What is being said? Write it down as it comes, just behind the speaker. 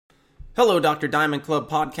Hello, Dr. Diamond Club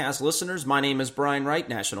podcast listeners. My name is Brian Wright,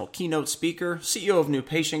 national keynote speaker, CEO of New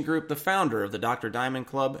Patient Group, the founder of the Dr. Diamond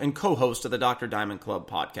Club, and co-host of the Dr. Diamond Club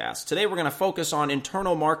podcast. Today, we're going to focus on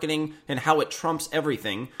internal marketing and how it trumps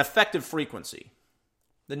everything. Effective frequency.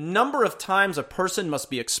 The number of times a person must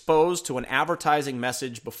be exposed to an advertising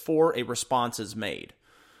message before a response is made.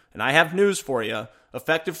 And I have news for you.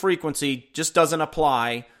 Effective frequency just doesn't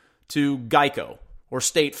apply to Geico or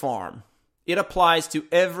State Farm. It applies to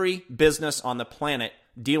every business on the planet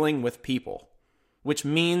dealing with people, which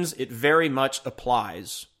means it very much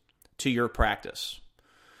applies to your practice.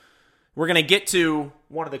 We're going to get to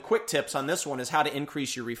one of the quick tips on this one is how to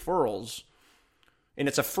increase your referrals, and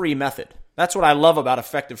it's a free method. That's what I love about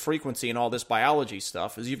effective frequency and all this biology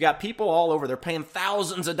stuff is you've got people all over, they're paying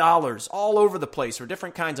thousands of dollars all over the place for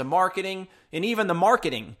different kinds of marketing, and even the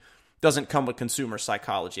marketing doesn't come with consumer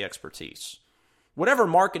psychology expertise. Whatever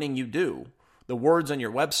marketing you do, the words on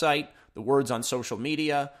your website, the words on social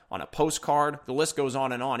media, on a postcard, the list goes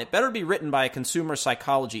on, it better be written by a consumer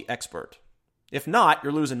psychology expert. If not,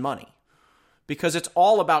 you're losing money because it's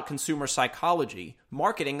all about consumer psychology.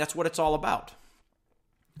 Marketing, that's what it's all about.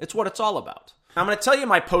 It's what it's all about. I'm going to tell you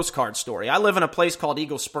my postcard story. I live in a place called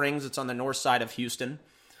Eagle Springs. It's on the north side of Houston.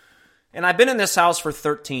 And I've been in this house for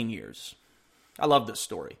 13 years. I love this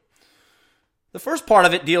story. The first part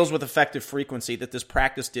of it deals with effective frequency that this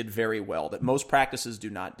practice did very well, that most practices do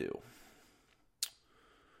not do.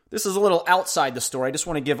 This is a little outside the story. I just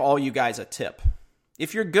want to give all you guys a tip.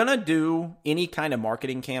 If you're going to do any kind of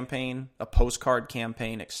marketing campaign, a postcard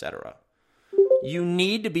campaign, etc., you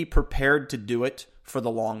need to be prepared to do it for the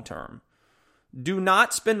long term. Do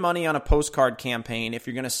not spend money on a postcard campaign if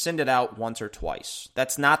you're going to send it out once or twice.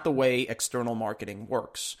 That's not the way external marketing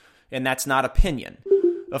works, and that's not opinion.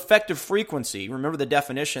 Effective frequency, remember the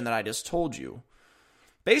definition that I just told you.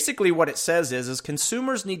 Basically what it says is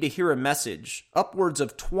consumers need to hear a message upwards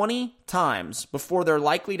of 20 times before they're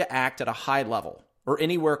likely to act at a high level or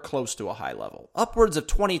anywhere close to a high level. Upwards of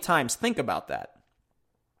 20 times. Think about that.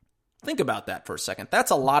 Think about that for a second. That's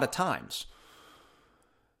a lot of times.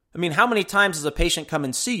 I mean, how many times does a patient come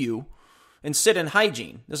and see you and sit in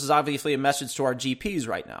hygiene? This is obviously a message to our GPs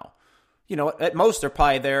right now. You know, at most, they're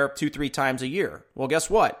probably there 2-3 times a year. Well, guess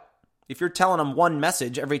what? If you're telling them one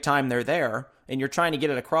message every time they're there and you're trying to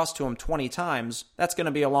get it across to them 20 times, that's going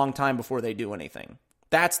to be a long time before they do anything.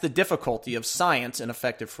 That's the difficulty of science and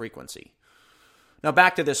effective frequency. Now,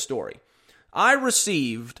 back to this story. I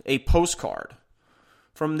received a postcard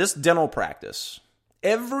from this dental practice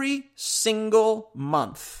every single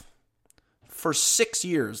month for 6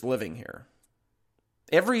 years living here.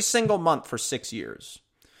 Every single month for 6 years.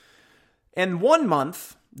 And 1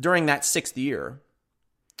 month during that 6th year,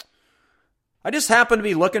 I just happened to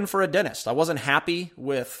be looking for a dentist. I wasn't happy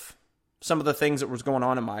with some of the things that was going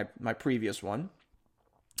on in my previous one.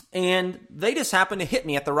 And they just happened to hit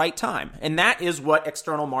me at the right time. And that is what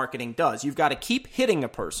external marketing does. You've got to keep hitting a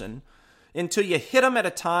person until you hit them at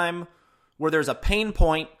a time where there's a pain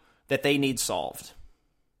point that they need solved.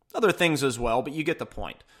 Other things as well, but you get the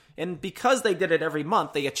point. And because they did it every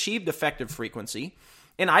month, they achieved effective frequency.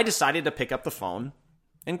 And I decided to pick up the phone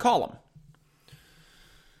and call them.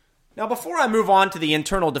 Now, before I move on to the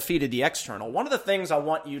internal defeated the external, one of the things I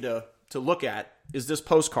want you to look at is this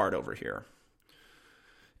postcard over here.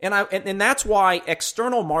 And that's why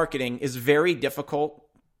external marketing is very difficult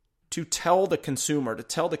to tell the consumer, to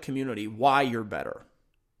tell the community why you're better.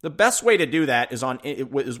 The best way to do that is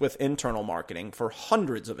with internal marketing for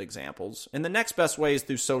hundreds of examples. And the next best way is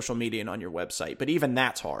through social media and on your website. But even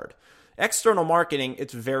that's hard. External marketing,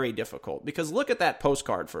 it's very difficult because look at that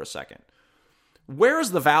postcard for a second. Where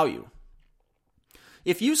is the value?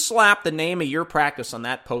 If you slap the name of your practice on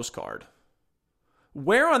that postcard,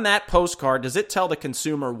 where on that postcard does it tell the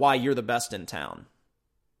consumer why you're the best in town?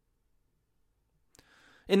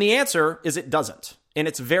 And the answer is it doesn't. And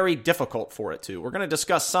it's very difficult for it to. We're going to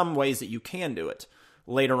discuss some ways that you can do it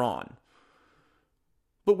later on.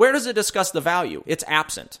 But where does it discuss the value? It's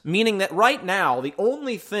absent, meaning that right now, the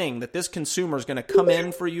only thing that this consumer is going to come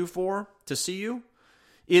in for you for, to see you,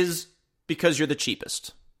 is because you're the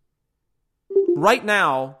cheapest. Right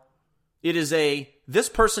now, it is this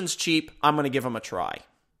person's cheap, I'm going to give them a try.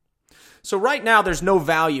 So right now, there's no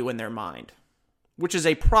value in their mind, which is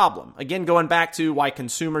a problem. Again, going back to why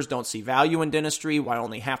consumers don't see value in dentistry, why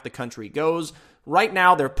only half the country goes. Right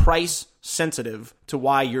now, they're price sensitive to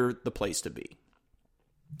why you're the place to be.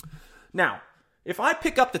 Now, if I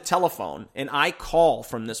pick up the telephone and I call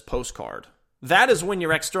from this postcard that is when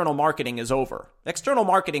your external marketing is over. External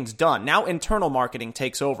marketing's done. Now internal marketing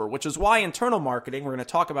takes over, which is why internal marketing, we're going to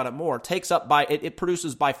talk about it more, it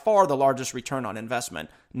produces by far the largest return on investment,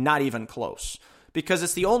 not even close. Because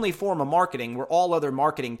it's the only form of marketing where all other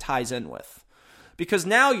marketing ties in with. Because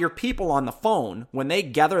now your people on the phone, when they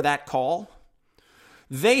gather that call,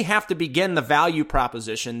 they have to begin the value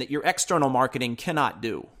proposition that your external marketing cannot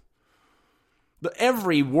do.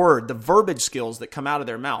 Every word, the verbiage skills that come out of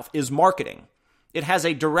their mouth is marketing. It has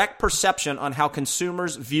a direct perception on how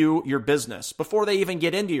consumers view your business before they even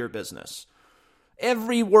get into your business.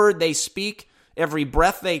 Every word they speak, every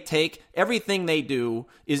breath they take, everything they do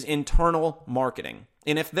is internal marketing.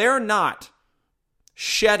 And if they're not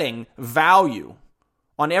shedding value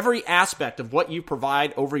on every aspect of what you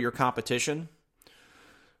provide over your competition,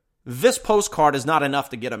 this postcard is not enough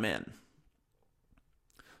to get them in.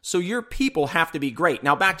 So your people have to be great.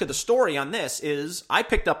 Now back to the story on this is I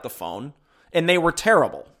picked up the phone and they were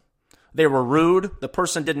terrible. They were rude. The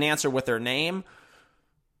person didn't answer with their name.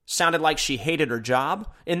 Sounded like she hated her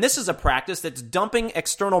job. And this is a practice that's dumping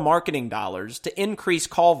external marketing dollars to increase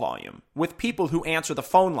call volume with people who answer the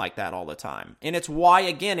phone like that all the time. And it's why,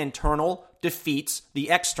 again, internal defeats the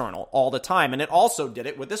external all the time. And it also did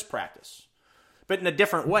it with this practice, but in a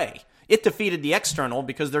different way. It defeated the external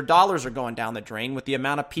because their dollars are going down the drain with the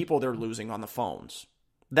amount of people they're losing on the phones.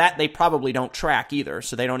 That they probably don't track either,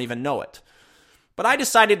 so they don't even know it. But I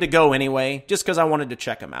decided to go anyway, just because I wanted to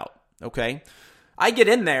check them out, okay? I get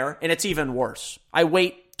in there, and it's even worse. I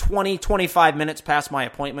wait 20, 25 minutes past my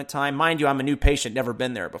appointment time. Mind you, I'm a new patient, never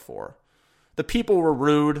been there before. The people were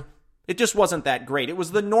rude. It just wasn't that great. It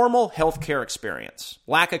was the normal healthcare experience.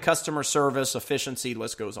 Lack of customer service, efficiency,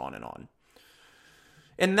 list goes on and on.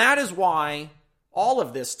 And that is why all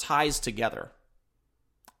of this ties together.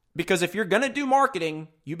 Because if you're going to do marketing,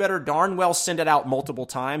 you better darn well send it out multiple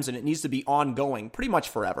times, and it needs to be ongoing pretty much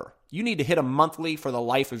forever. You need to hit them monthly for the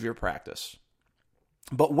life of your practice.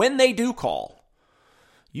 But when they do call,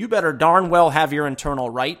 you better darn well have your internal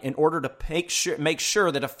right in order to make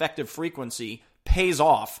sure that effective frequency pays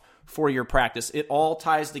off for your practice. It all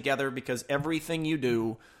ties together because everything you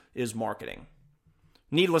do is marketing.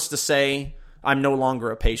 Needless to say, I'm no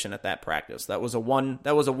longer a patient at that practice. That was a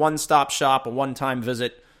one-stop shop, a one-time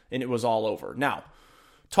visit, and it was all over. Now,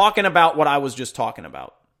 talking about what I was just talking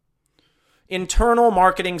about. Internal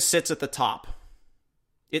marketing sits at the top.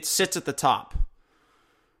 It sits at the top.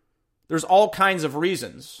 There's all kinds of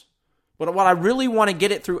reasons. But what I really want to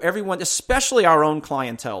get it through everyone, especially our own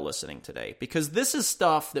clientele listening today, because this is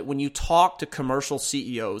stuff that when you talk to commercial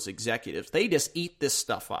CEOs, executives, they just eat this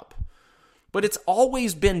stuff up. But it's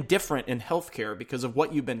always been different in healthcare because of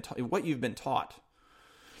what you've been taught.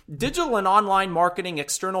 Digital and online marketing,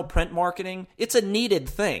 external print marketing, it's a needed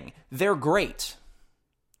thing. They're great.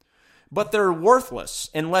 But they're worthless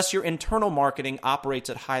unless your internal marketing operates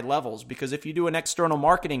at high levels. Because if you do an external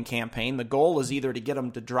marketing campaign, the goal is either to get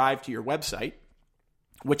them to drive to your website,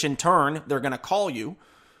 which in turn, they're going to call you,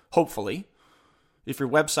 hopefully, if your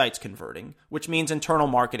website's converting, which means internal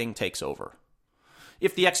marketing takes over.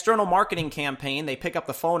 If the external marketing campaign, they pick up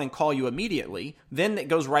the phone and call you immediately, then it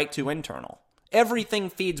goes right to internal. Everything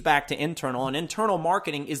feeds back to internal, and internal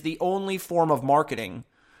marketing is the only form of marketing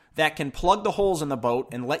that can plug the holes in the boat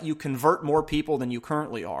and let you convert more people than you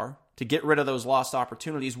currently are to get rid of those lost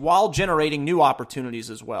opportunities while generating new opportunities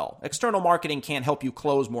as well. External marketing can't help you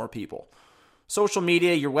close more people. Social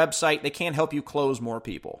media, your website, they can't help you close more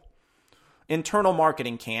people. Internal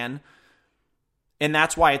marketing can. And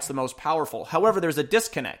that's why it's the most powerful. However, there's a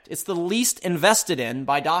disconnect. It's the least invested in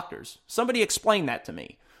by doctors. Somebody explain that to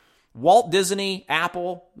me. Walt Disney,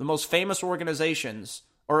 Apple, the most famous organizations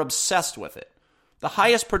are obsessed with it. The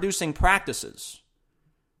highest producing practices.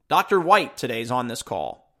 Dr. White today is on this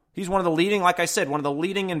call. He's one of the leading, like I said, one of the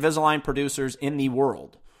leading Invisalign producers in the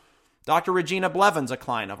world. Dr. Regina Blevin's a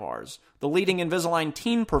client of ours, the leading Invisalign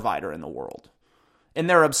teen provider in the world. And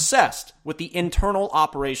they're obsessed with the internal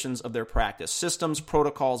operations of their practice, systems,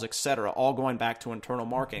 protocols, etc., all going back to internal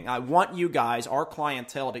marketing. I want you guys, our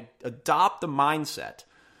clientele, to adopt the mindset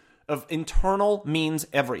of internal means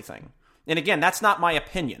everything. And again, that's not my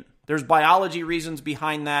opinion. There's biology reasons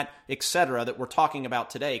behind that, etc., that we're talking about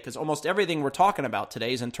today, because almost everything we're talking about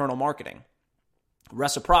today is internal marketing.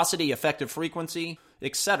 Reciprocity, effective frequency,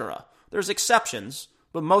 etc. There's exceptions,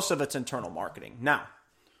 but most of it's internal marketing. Now,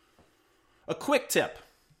 a quick tip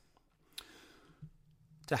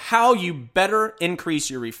to how you better increase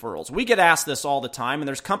your referrals. We get asked this all the time, and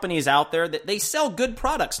there's companies out there that they sell good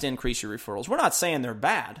products to increase your referrals. We're not saying they're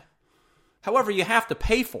bad. However, you have to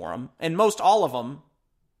pay for them, and most all of them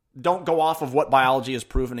don't go off of what biology has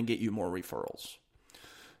proven and get you more referrals.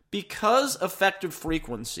 Because effective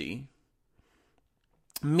frequency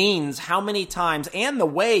means how many times, and the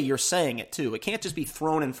way you're saying it too. It can't just be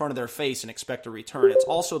thrown in front of their face and expect a return. It's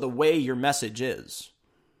also the way your message is.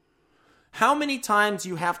 How many times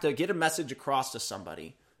you have to get a message across to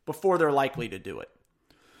somebody before they're likely to do it.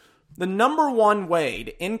 The number one way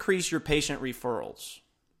to increase your patient referrals,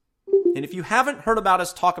 and if you haven't heard about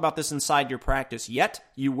us talk about this inside your practice yet,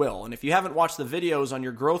 you will. And if you haven't watched the videos on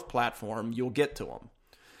your growth platform, you'll get to them,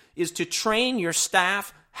 is to train your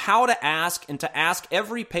staff how to ask and to ask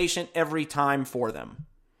every patient every time for them.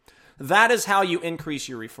 That is how you increase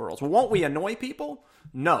your referrals. Won't we annoy people?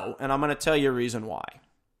 No, and I'm going to tell you a reason why.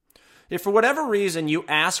 If for whatever reason you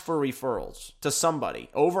ask for referrals to somebody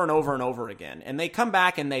over and over and over again, and they come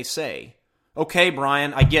back and they say, okay,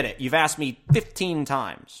 Brian, I get it. You've asked me 15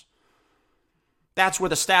 times. That's where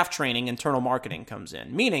the staff training, internal marketing comes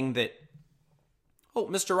in. Meaning that, oh,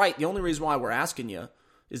 Mr. Wright, the only reason why we're asking you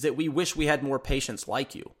is that we wish we had more patients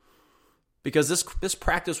like you. Because this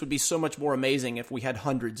practice would be so much more amazing if we had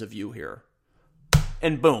hundreds of you here.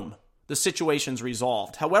 And boom, the situation's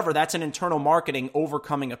resolved. However, that's an internal marketing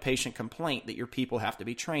overcoming a patient complaint that your people have to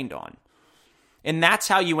be trained on. And that's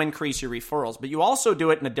how you increase your referrals. But you also do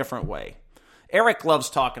it in a different way. Eric loves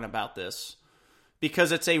talking about this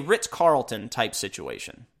because it's a Ritz-Carlton type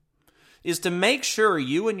situation. Is to make sure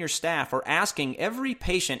you and your staff are asking every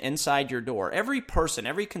patient inside your door, every person,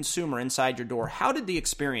 every consumer inside your door, how did the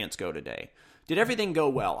experience go today? Did everything go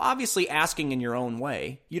well? Obviously asking in your own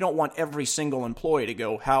way. You don't want every single employee to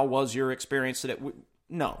go, how was your experience today?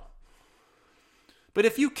 No. But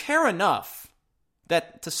if you care enough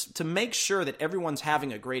that to make sure that everyone's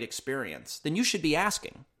having a great experience, then you should be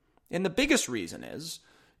asking. And the biggest reason is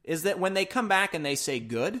that when they come back and they say,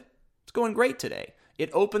 good, it's going great today. It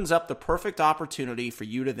opens up the perfect opportunity for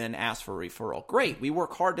you to then ask for a referral. Great. We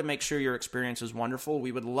work hard to make sure your experience is wonderful.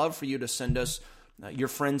 We would love for you to send us your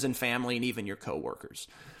friends and family and even your coworkers.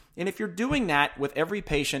 And if you're doing that with every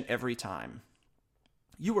patient every time,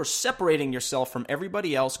 you are separating yourself from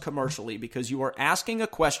everybody else commercially because you are asking a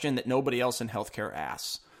question that nobody else in healthcare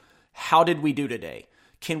asks. How did we do today?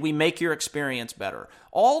 Can we make your experience better?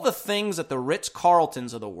 All the things that the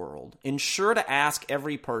Ritz-Carltons of the world ensure to ask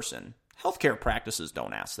every person. Healthcare practices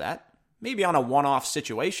don't ask that. Maybe on a one-off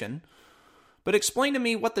situation. But explain to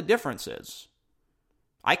me what the difference is.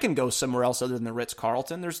 I can go somewhere else other than the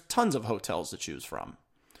Ritz-Carlton. There's tons of hotels to choose from.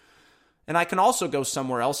 And I can also go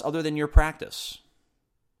somewhere else other than your practice,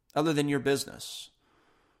 other than your business.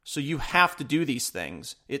 So you have to do these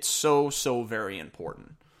things. It's so, so very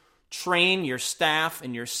important. Train your staff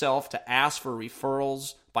and yourself to ask for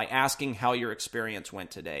referrals by asking how your experience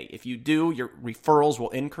went today. If you do, your referrals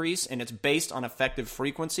will increase, and it's based on effective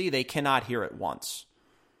frequency. They cannot hear it once.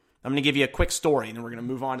 I'm going to give you a quick story, and then we're going to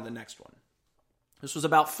move on to the next one. This was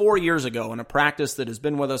about 4 years ago in a practice that has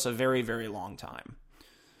been with us a very, very long time.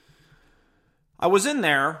 I was in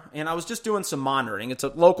there, and I was just doing some monitoring. It's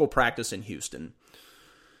a local practice in Houston.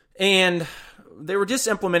 And they were just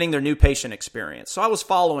implementing their new patient experience. So I was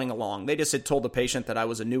following along. They just had told the patient that I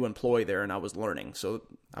was a new employee there and I was learning. So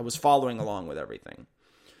I was following along with everything.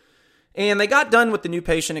 And they got done with the new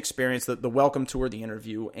patient experience, the welcome tour, the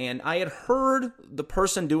interview. And I had heard the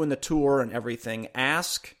person doing the tour and everything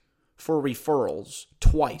ask for referrals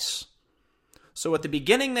twice. So at the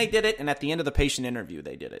beginning they did it, and at the end of the patient interview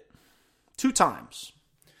they did it 2 times.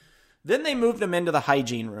 Then they moved them into the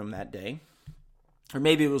hygiene room that day. Or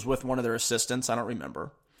maybe it was with one of their assistants, I don't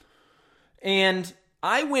remember. And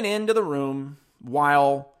I went into the room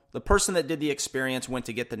while the person that did the experience went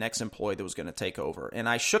to get the next employee that was going to take over. And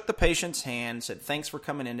I shook the patient's hand, said, thanks for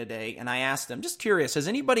coming in today. And I asked them, just curious, has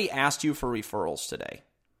anybody asked you for referrals today?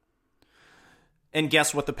 And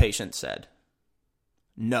guess what the patient said?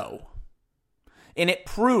 No. And it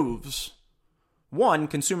proves, one,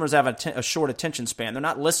 consumers have a short attention span. They're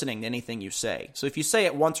not listening to anything you say. So if you say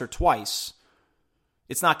it once or twice,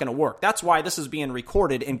 it's not going to work. That's why this is being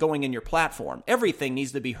recorded and going in your platform. Everything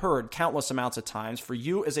needs to be heard countless amounts of times for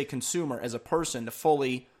you as a consumer, as a person, to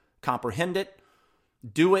fully comprehend it,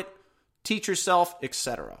 do it, teach yourself,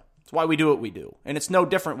 etc. That's why we do what we do. And it's no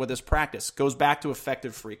different with this practice. It goes back to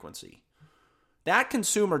effective frequency. That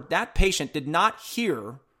consumer, that patient did not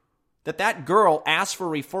hear that girl asked for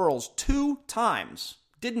referrals 2 times.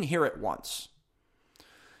 Didn't hear it once.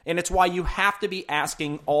 And it's why you have to be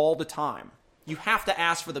asking all the time. You have to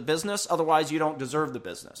ask for the business, otherwise you don't deserve the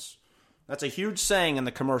business. That's a huge saying in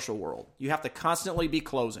the commercial world. You have to constantly be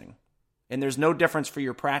closing. And there's no difference for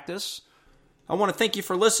your practice. I want to thank you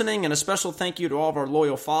for listening, and a special thank you to all of our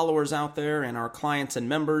loyal followers out there and our clients and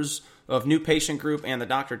members of New Patient Group and the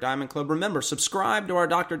Dr. Diamond Club. Remember, subscribe to our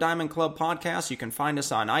Dr. Diamond Club podcast. You can find us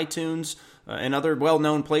on iTunes and other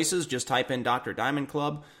well-known places. Just type in Dr. Diamond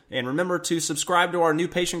Club. And remember to subscribe to our New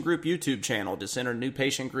Patient Group YouTube channel. Just enter New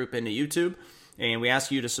Patient Group into YouTube. And we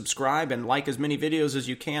ask you to subscribe and like as many videos as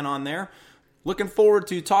you can on there. Looking forward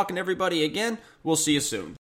to talking to everybody again. We'll see you soon.